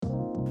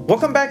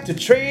Welcome back to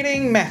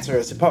Trading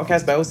Matters, a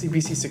podcast by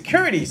OCBC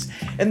Securities.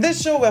 In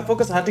this show, we're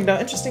focused on hunting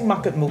down interesting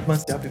market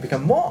movements to help you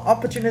become more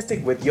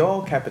opportunistic with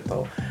your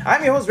capital.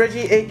 I'm your host,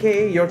 Reggie,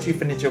 aka your Chief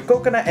Financial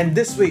Coconut, and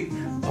this week,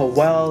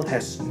 Powell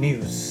has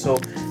news. So,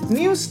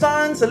 new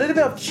stance, a little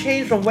bit of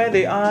change from where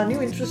they are,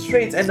 new interest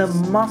rates, and the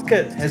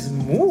market has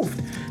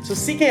moved. So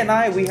CK and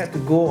I, we had to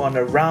go on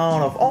a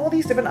round of all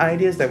these different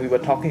ideas that we were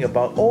talking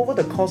about over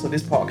the course of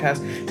this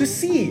podcast to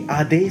see,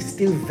 are they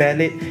still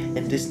valid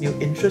in this new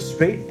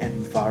interest rate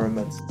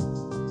environment?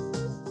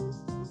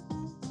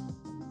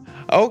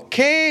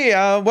 Okay,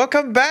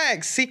 welcome back,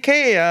 CK.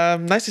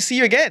 Nice to see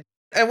you again.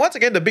 And once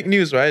again, the big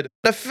news, right?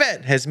 The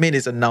Fed has made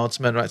its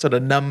announcement, right? So the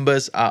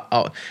numbers are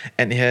out,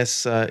 and it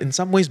has, in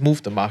some ways,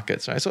 moved the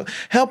markets, right? So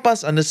help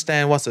us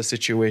understand what's the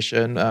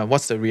situation,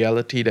 what's the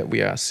reality that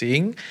we are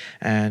seeing,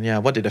 and yeah,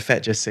 what did the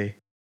Fed just say?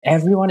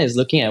 Everyone is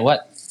looking at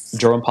what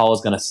Jerome Powell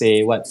is going to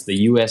say, what's the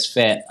US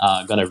Fed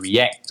going to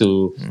react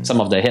to some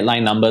of the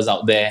headline numbers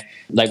out there.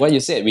 Like what you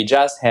said, we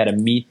just had a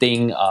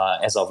meeting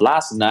as of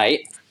last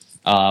night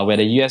where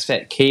the US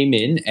Fed came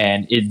in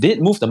and it did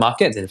move the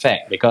markets, in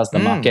fact, because the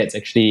markets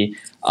actually,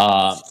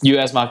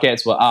 US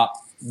markets were up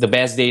the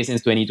best day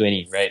since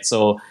 2020, right?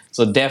 So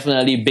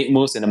definitely big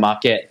moves in the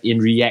market in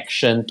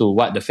reaction to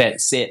what the Fed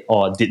said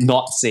or did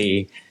not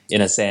say,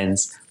 in a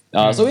sense.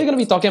 So we're going to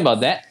be talking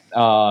about that.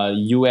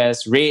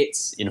 US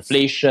rates,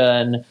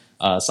 inflation,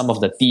 some of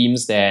the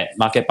themes that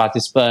market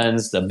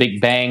participants, the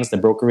big banks, the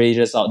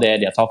brokerages out there,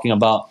 they're talking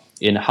about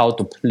in how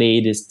to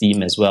play this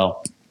theme as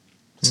well.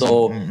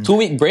 So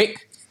 2-week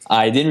break.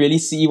 I didn't really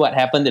see what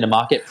happened in the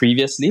market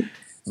previously.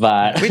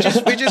 But which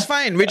is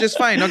fine.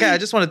 Okay, I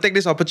just want to take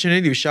this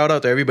opportunity to shout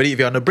out to everybody. If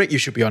you're on a break, you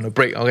should be on a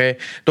break. Okay,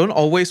 don't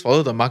always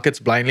follow the markets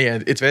blindly,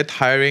 and it's very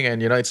tiring,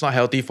 and it's not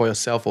healthy for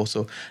yourself.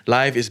 Also,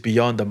 life is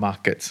beyond the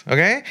markets.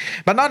 Okay,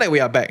 but now that we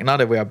are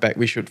back,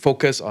 we should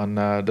focus on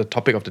the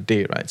topic of the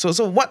day, right?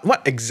 So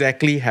what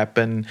exactly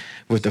happened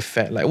with the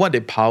Fed? Like, what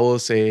did Powell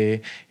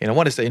say?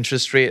 What is the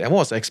interest rate, and what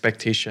was the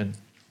expectation?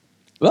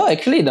 Well,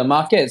 actually, the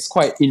markets,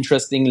 quite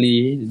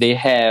interestingly, they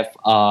have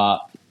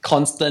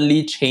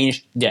constantly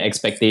changed their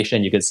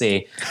expectation, you could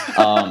say.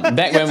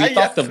 Back when we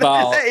talked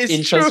about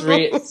interest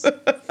rates,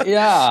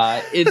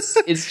 yeah,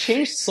 it's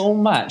changed so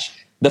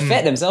much. The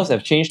Fed themselves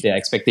have changed their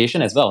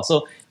expectation as well.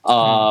 So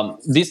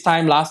this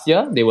time last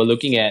year, they were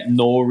looking at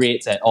no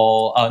rate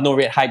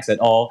hikes at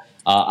all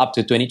up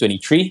to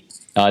 2023.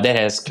 That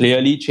has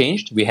clearly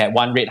changed. We had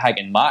one rate hike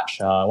in March,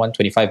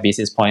 125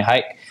 basis point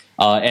hike.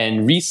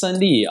 And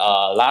recently,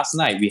 last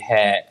night, we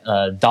had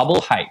a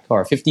double hike or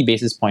a 50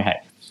 basis point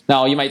hike.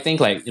 Now, you might think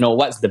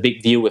what's the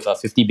big deal with a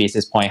 50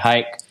 basis point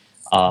hike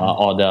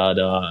or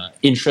the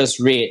interest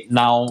rate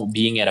now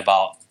being at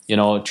about,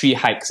 3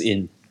 hikes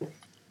in.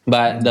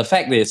 But the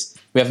fact is,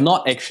 we have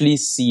not actually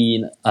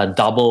seen a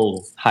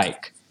double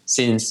hike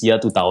since year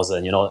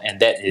 2000, and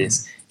that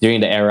is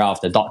during the era of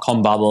the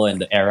dot-com bubble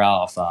and the era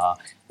of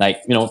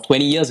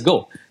 20 years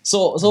ago.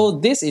 So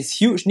this is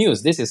huge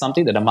news. This is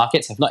something that the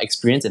markets have not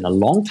experienced in a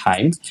long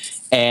time.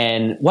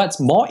 And what's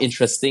more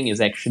interesting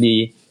is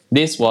actually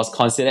this was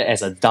considered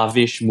as a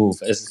dovish move.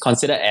 It's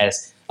considered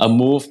as a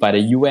move by the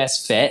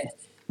US Fed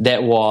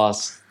that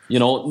was,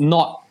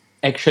 not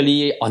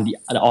actually on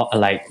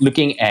the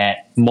looking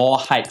at more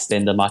hikes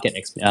than the market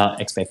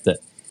expected.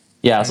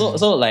 Yeah, so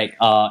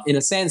in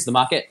a sense,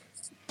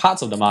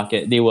 parts of the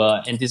market, they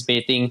were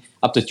anticipating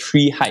up to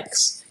 3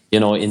 hikes,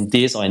 in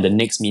this or in the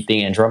next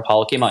meeting. And Jerome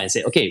Powell came out and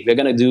said, okay, we're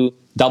going to do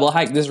double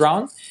hike this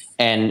round,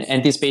 and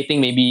anticipating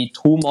maybe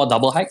 2 more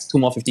double hikes, 2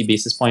 more 50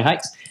 basis point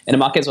hikes. And the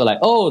markets were like,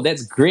 oh,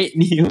 that's great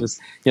news.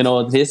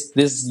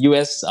 This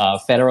US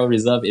Federal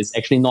Reserve is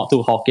actually not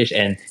too hawkish.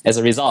 And as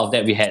a result of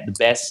that, we had the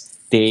best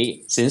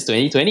day since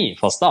 2020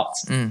 for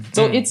stocks.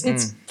 So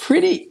it's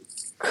pretty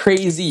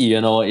crazy,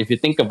 if you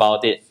think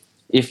about it.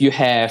 If you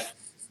have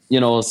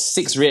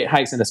 6 rate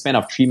hikes in the span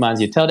of 3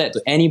 months, you tell that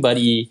to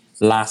anybody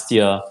last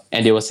year,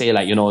 and they will say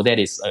that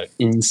is an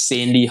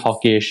insanely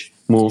hawkish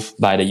move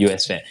by the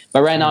US Fed.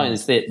 But right now,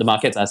 instead, the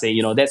markets are saying,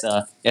 that's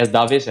as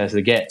dovish as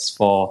it gets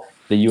for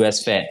the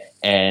US Fed,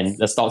 and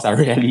the stocks are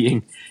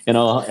rallying,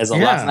 as of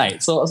last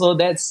night. So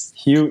that's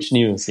huge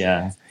news,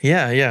 yeah.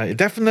 Yeah,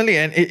 definitely.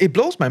 And it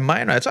blows my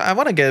mind, right? So I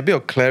want to get a bit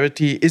of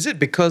clarity. Is it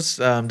because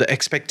the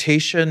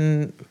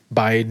expectation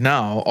by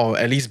now, or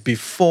at least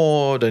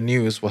before the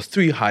news, was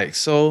 3 hikes?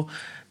 So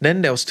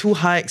then there was 2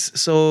 hikes.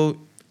 So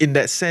in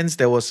that sense,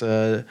 there was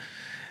a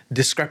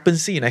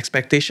discrepancy in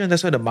expectation.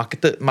 That's why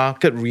the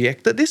market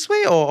reacted this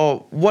way,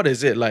 or what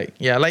is it like?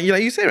 Yeah, like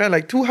you said, right?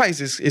 Like 2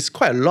 hikes is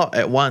quite a lot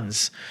at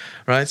once,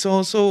 right?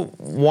 So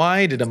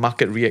why did the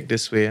market react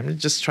this way? I'm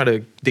just trying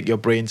to dig your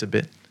brains a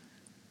bit.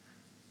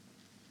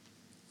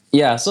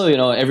 Yeah, so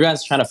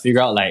everyone's trying to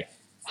figure out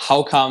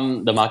how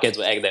come the markets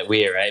will act that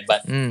way, right?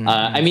 But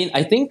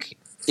I think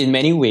in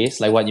many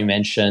ways, like what you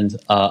mentioned,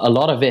 a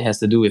lot of it has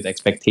to do with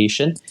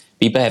expectation.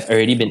 People have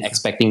already been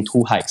expecting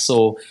 2 hikes,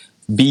 so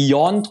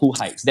beyond 2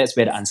 hikes, that's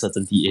where the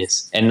uncertainty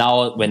is. And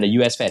now, when the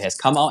US Fed has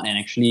come out, and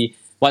actually,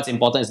 what's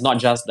important is not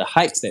just the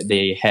hikes that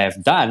they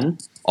have done,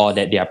 or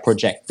that they are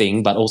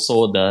projecting, but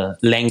also the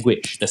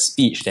language, the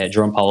speech that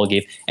Jerome Powell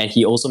gave. And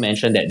he also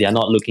mentioned that they are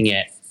not looking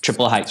at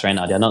triple hikes right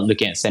now. They're not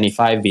looking at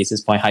 75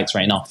 basis point hikes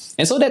right now.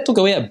 And so that took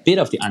away a bit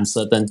of the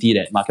uncertainty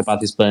that market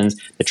participants,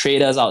 the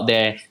traders out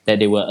there, that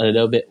they were a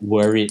little bit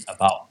worried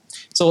about.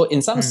 So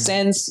in some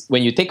sense,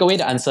 when you take away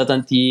the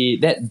uncertainty,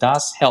 that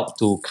does help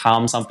to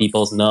calm some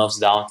people's nerves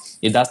down.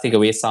 It does take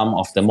away some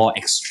of the more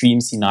extreme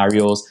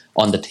scenarios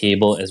on the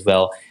table as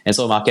well. And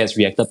so markets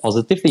reacted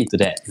positively to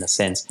that in a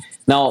sense.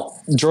 Now,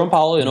 Jerome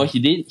Powell, he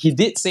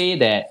did say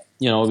that,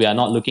 we are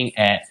not looking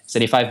at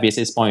 75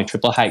 basis point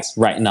triple hikes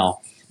right now.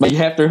 But you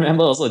have to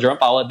remember also, Jerome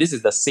Powell, this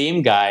is the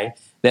same guy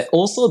that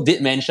also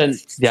did mention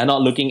they are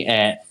not looking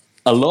at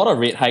a lot of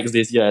rate hikes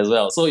this year as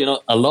well. So,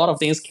 a lot of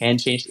things can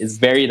change. It's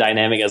very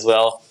dynamic as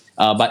well.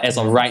 But as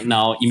of right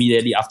now,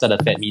 immediately after the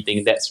Fed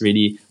meeting, that's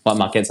really what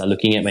markets are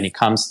looking at when it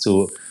comes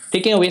to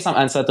taking away some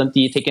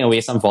uncertainty, taking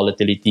away some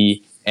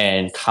volatility,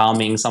 and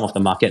calming some of the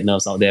market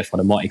nerves out there for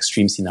the more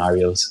extreme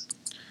scenarios.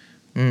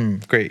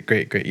 Great,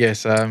 great, great.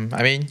 Yes, I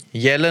mean,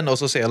 Yellen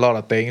also said a lot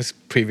of things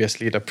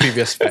previously, the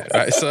previous Fed,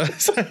 right?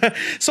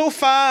 So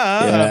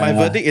far, my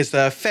verdict is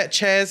the Fed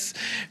chair's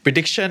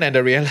prediction and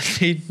the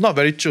reality, not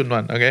very chun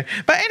one, okay?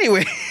 But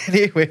anyway,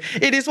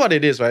 it is what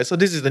it is, right? So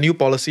this is the new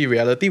policy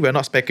reality. We're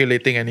not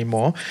speculating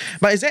anymore.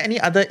 But is there any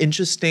other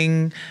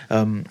interesting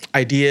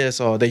ideas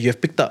or that you have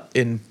picked up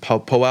in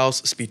Powell's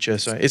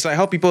speeches, right? It's like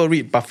how people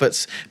read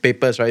Buffett's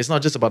papers, right? It's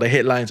not just about the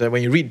headlines, right?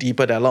 When you read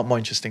deeper, there are a lot more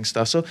interesting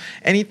stuff. So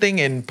anything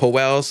in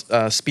Powell's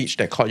speech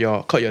that caught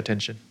your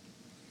attention?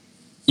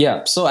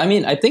 Yeah, so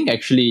I think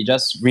actually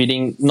just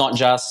reading not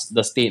just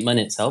the statement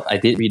itself, I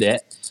did read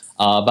it,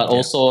 but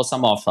also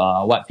some of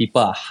what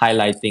people are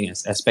highlighting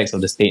as aspects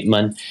of the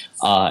statement.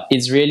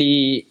 It's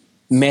really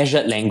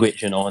measured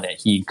language, that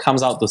he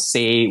comes out to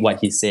say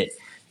what he said.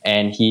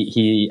 And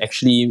he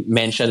actually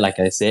mentioned, like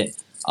I said,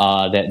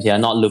 that they are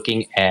not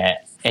looking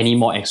at any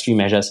more extreme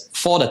measures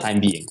for the time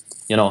being.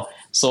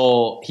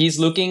 So he's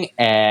looking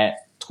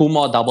at 2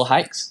 more double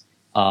hikes.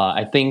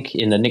 I think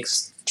in the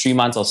next 3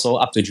 months or so,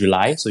 up to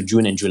July, so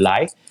June and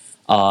July.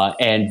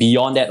 And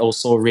beyond that,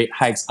 also rate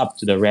hikes up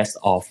to the rest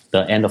of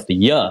the end of the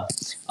year.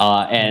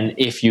 And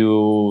if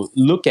you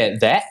look at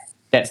that,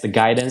 that's the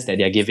guidance that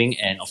they're giving.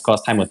 And of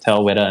course, time will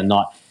tell whether or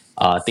not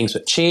things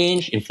would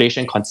change.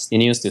 Inflation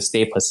continues to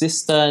stay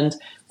persistent.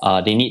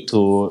 They need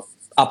to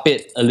up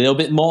it a little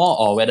bit more,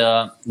 or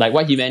whether, like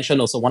what he mentioned,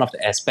 also one of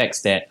the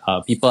aspects that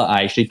people are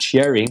actually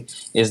cheering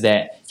is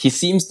that he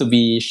seems to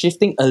be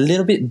shifting a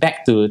little bit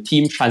back to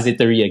team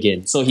transitory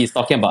again. So he's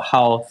talking about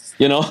how,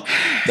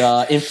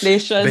 the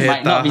inflation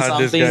might not be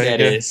something that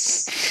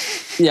is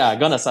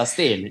gonna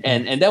sustain.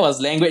 And that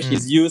was language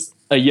he's used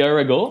a year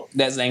ago.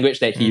 That's language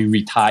that he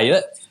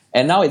retired.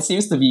 And now it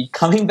seems to be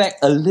coming back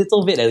a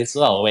little bit as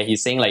well, where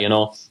he's saying, like,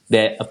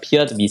 there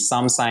appear to be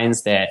some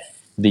signs that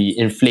the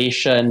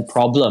inflation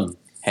problem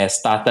has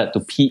started to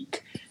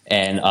peak.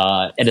 And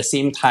at the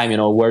same time,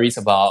 worries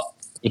about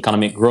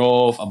economic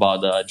growth,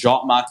 about the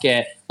job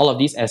market, all of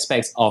these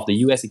aspects of the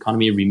US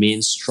economy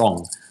remain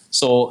strong.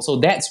 So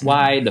that's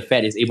why the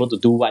Fed is able to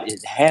do what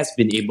it has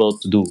been able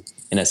to do,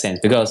 in a sense.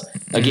 Because,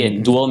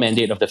 again, dual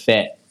mandate of the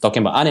Fed,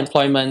 talking about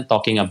unemployment,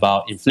 talking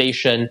about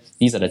inflation,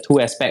 these are the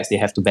two aspects they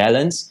have to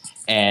balance.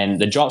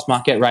 And the jobs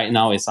market right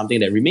now is something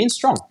that remains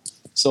strong.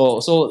 So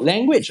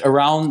language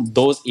around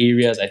those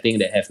areas, I think,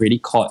 that have really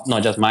caught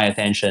not just my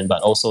attention,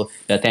 but also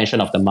the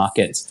attention of the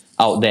markets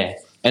out there.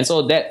 And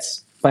so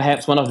that's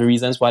perhaps one of the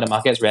reasons why the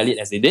markets rallied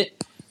as they did.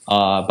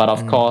 But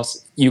of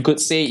course, you could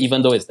say,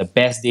 even though it's the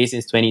best day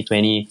since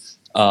 2020,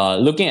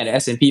 looking at the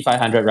S&P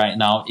 500 right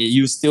now,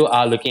 you still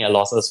are looking at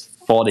losses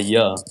for the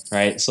year,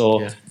 right?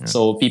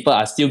 So people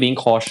are still being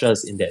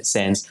cautious in that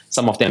sense.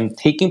 Some of them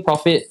taking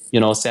profit,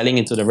 selling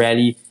into the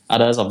rally.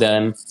 Others of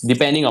them,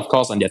 depending, of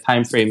course, on their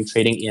time frame,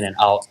 trading in and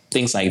out,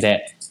 things like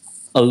that.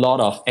 A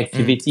lot of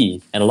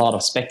activity and a lot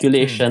of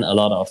speculation, a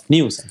lot of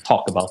news and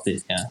talk about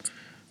it. Yeah.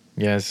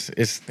 Yes,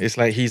 it's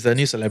like he's the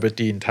new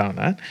celebrity in town,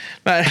 huh?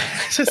 But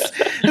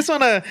just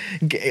want to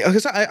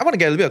I want to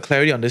get a little bit of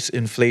clarity on this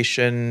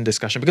inflation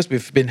discussion, because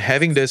we've been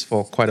having this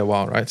for quite a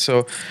while, right?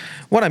 So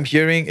what I'm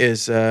hearing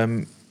is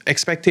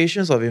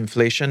expectations of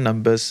inflation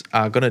numbers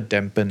are going to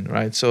dampen,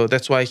 right? So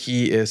that's why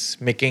he is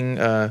making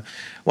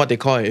what they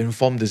call an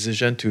informed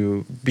decision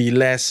to be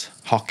less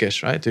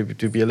hawkish, right? To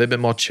be a little bit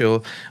more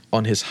chill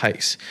on his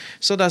hikes.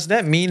 So does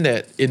that mean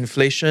that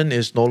inflation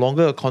is no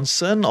longer a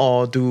concern,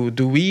 or do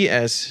we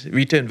as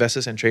retail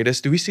investors and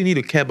traders, do we still need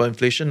to care about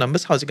inflation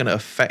numbers? How is it going to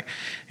affect,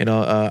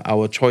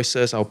 our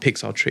choices, our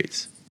picks, our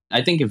trades?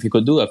 I think if we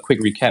could do a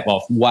quick recap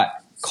of what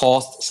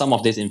caused some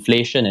of this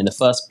inflation in the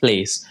first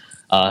place.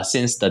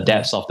 Since the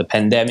depths of the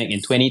pandemic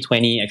in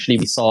 2020, actually,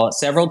 we saw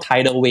several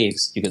tidal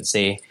waves, you could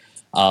say,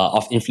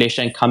 of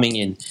inflation coming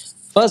in.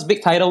 First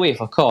big tidal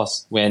wave, of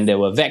course, when there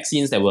were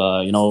vaccines that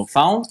were,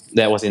 found.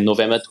 That was in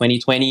November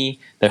 2020.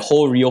 The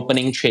whole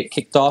reopening trade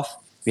kicked off.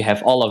 We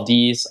have all of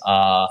these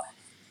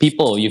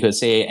people, you could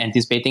say,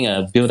 anticipating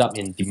a build-up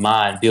in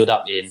demand,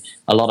 build-up in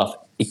a lot of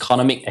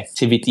economic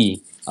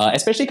activity.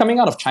 especially coming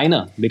out of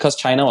China, because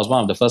China was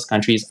one of the first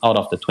countries out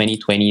of the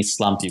 2020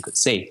 slump, you could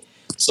say.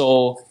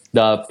 So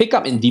the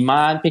pickup in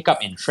demand,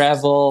 pickup in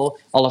travel,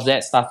 all of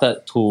that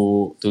started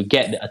to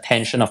get the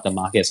attention of the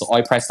market. So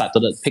oil price started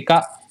to pick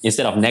up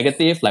instead of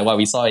negative, like what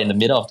we saw in the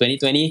middle of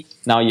 2020.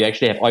 Now you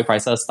actually have oil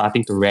prices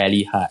starting to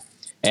rally hard.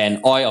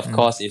 And oil, of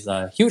course, is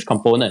a huge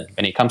component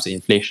when it comes to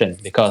inflation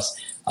because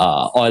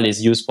oil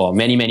is used for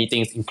many, many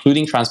things,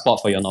 including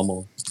transport for your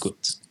normal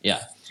goods.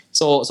 Yeah.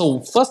 So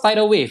first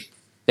tidal wave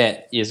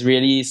that is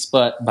really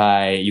spurred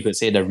by, you could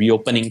say, the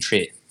reopening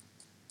trade.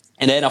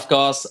 And then, of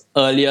course,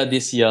 earlier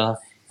this year,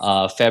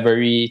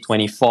 February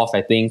 24th,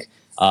 I think,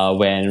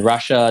 when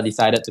Russia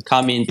decided to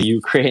come into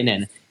Ukraine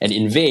and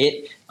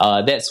invade,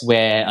 that's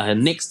where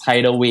next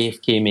tidal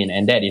wave came in.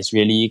 And that is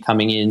really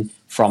coming in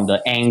from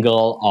the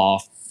angle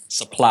of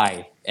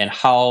supply and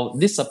how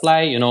this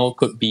supply,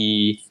 could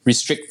be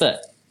restricted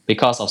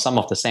because of some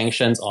of the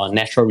sanctions on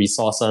natural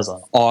resources,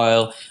 on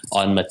oil,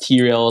 on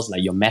materials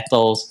like your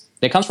metals.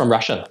 That comes from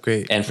Russia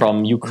Great, and great.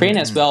 from Ukraine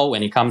as well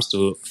when it comes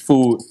to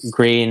food,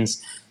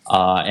 grains,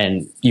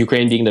 and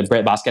Ukraine being the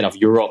breadbasket of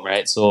Europe,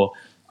 right? So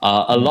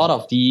a lot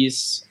of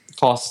these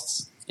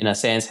costs, in a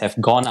sense, have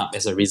gone up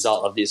as a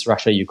result of this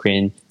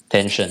Russia-Ukraine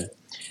tension.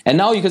 And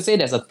now you could say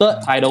there's a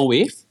third tidal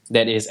wave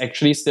that is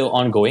actually still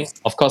ongoing.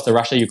 Of course, the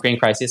Russia-Ukraine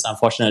crisis,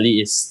 unfortunately,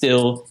 is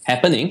still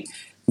happening.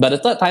 But the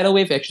third tidal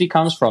wave actually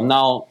comes from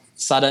now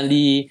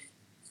suddenly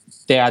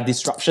there are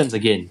disruptions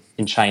again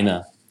in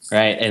China,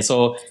 right? And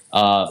so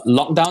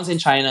lockdowns in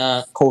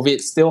China,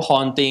 COVID still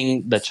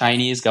haunting the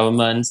Chinese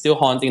government, still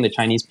haunting the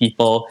Chinese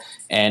people.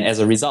 And as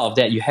a result of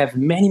that, you have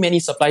many, many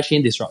supply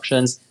chain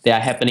disruptions that are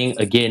happening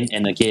again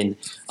and again.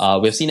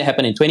 We've seen it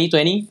happen in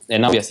 2020,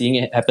 and now we are seeing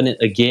it happen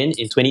again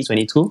in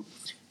 2022.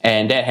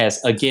 And that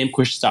has again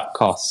pushed up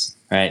costs,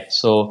 right?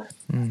 So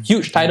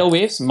huge tidal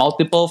waves,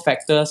 multiple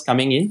factors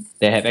coming in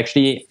that have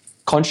actually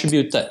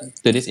contributed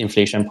to this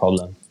inflation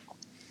problem.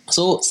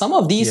 So some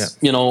of Yeah. these,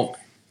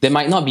 there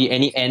might not be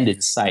any end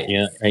in sight.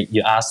 Right?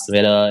 You asked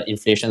whether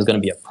inflation is going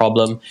to be a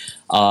problem.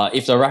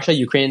 If the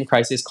Russia-Ukraine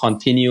crisis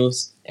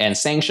continues and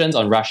sanctions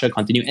on Russia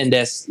continue, and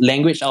there's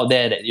language out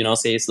there that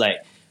says like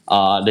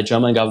the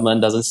German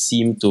government doesn't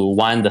seem to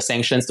want the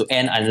sanctions to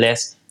end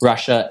unless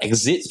Russia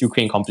exits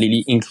Ukraine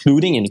completely,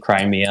 including in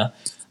Crimea.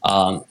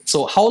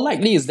 So how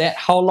likely is that?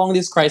 How long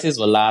this crisis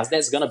will last?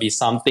 That's going to be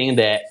something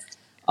that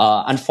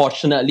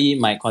unfortunately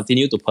might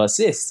continue to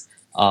persist.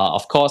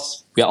 Of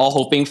course, we are all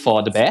hoping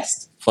for the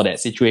best for that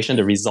situation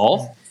to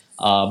resolve.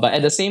 But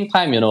at the same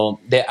time,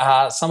 there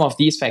are some of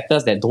these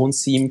factors that don't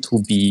seem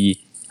to be,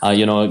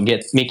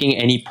 making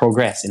any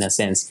progress in a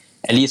sense,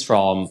 at least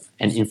from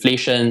an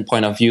inflation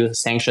point of view,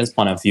 sanctions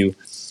point of view.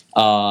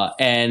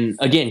 And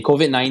again,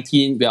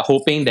 COVID-19, we are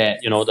hoping that,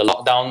 the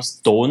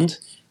lockdowns don't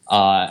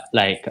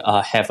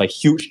have a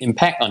huge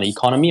impact on the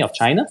economy of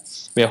China.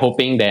 We are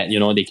hoping that,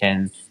 they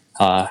can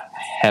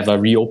have a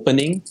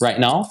reopening right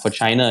now for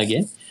China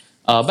again.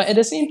 But at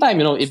the same time,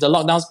 if the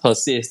lockdowns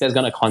persist, that's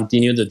going to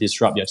continue to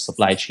disrupt your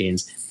supply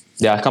chains.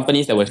 There are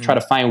companies that will try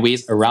to find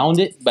ways around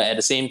it, but at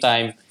the same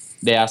time,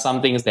 there are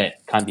some things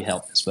that can't be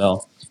helped as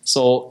well.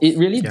 So it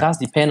really does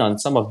depend on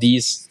some of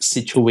these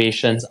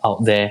situations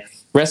out there.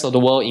 Rest of the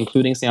world,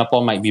 including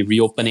Singapore, might be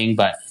reopening,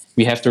 but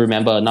we have to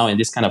remember now in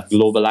this kind of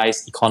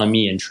globalized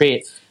economy and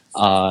trade,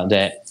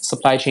 that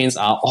supply chains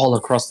are all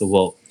across the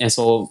world. And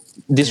so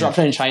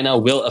disruption in China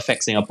will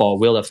affect Singapore,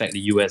 will affect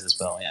the US as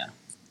well. Yeah.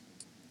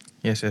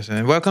 Yes, yes,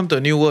 and welcome to a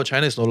new world.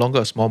 China is no longer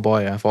a small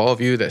boy. For all of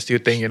you that still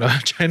think,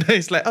 China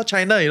is like, oh,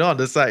 China, on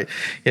the side.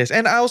 Yes,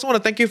 and I also want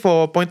to thank you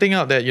for pointing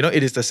out that,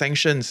 it is the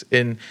sanctions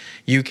in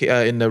UK,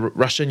 in the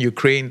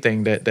Russian-Ukraine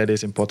thing that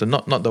is important,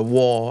 not the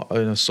war,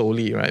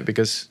 solely, right?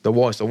 Because the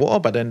war is the war,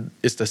 but then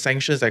it's the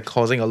sanctions that are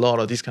causing a lot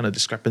of these kind of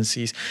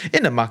discrepancies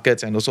in the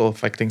markets and also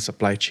affecting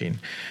supply chain.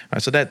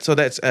 Right, so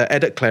that's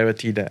added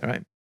clarity there,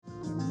 right?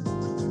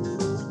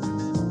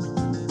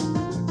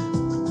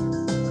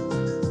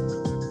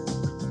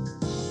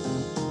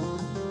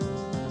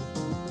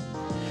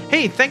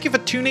 Hey, thank you for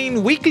tuning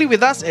in weekly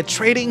with us at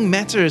Trading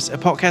Matters, a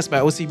podcast by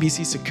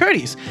OCBC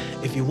Securities.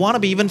 If you want to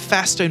be even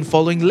faster in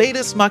following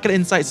latest market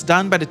insights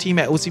done by the team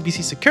at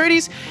OCBC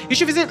Securities, you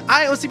should visit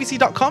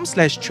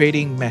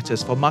iocbc.com/trading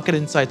matters for market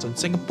insights on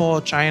Singapore,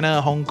 China,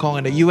 Hong Kong,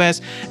 and the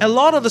US, and a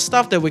lot of the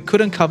stuff that we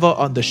couldn't cover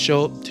on the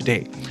show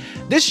today.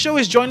 This show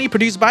is jointly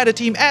produced by the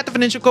team at The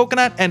Financial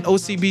Coconut and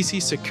OCBC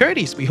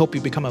Securities. We hope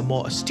you become a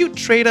more astute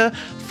trader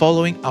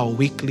following our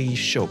weekly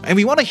show. And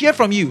we want to hear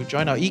from you.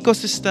 Join our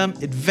ecosystem,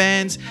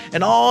 advance,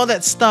 and all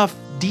that stuff.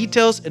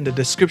 Details in the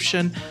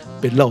description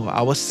below.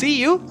 I will see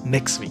you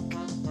next week.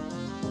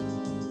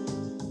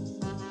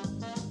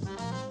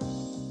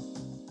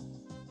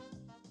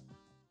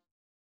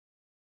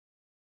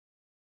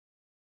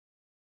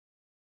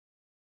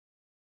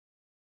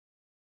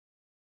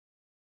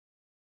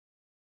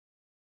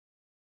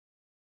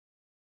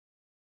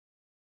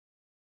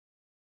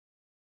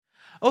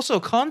 Also,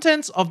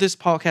 contents of this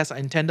podcast are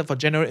intended for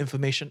general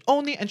information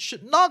only and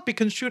should not be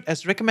construed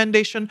as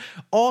recommendation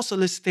or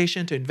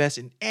solicitation to invest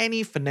in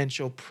any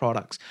financial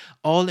products.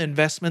 All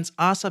investments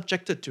are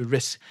subjected to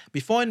risk.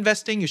 Before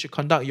investing, you should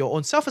conduct your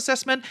own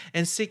self-assessment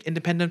and seek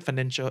independent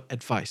financial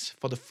advice.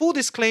 For the full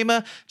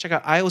disclaimer, check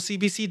out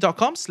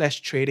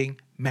iocbc.com/trading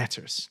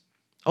matters.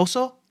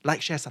 Also,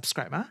 like, share,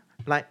 subscribe.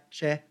 Like,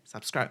 share,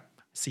 subscribe.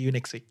 See you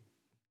next week.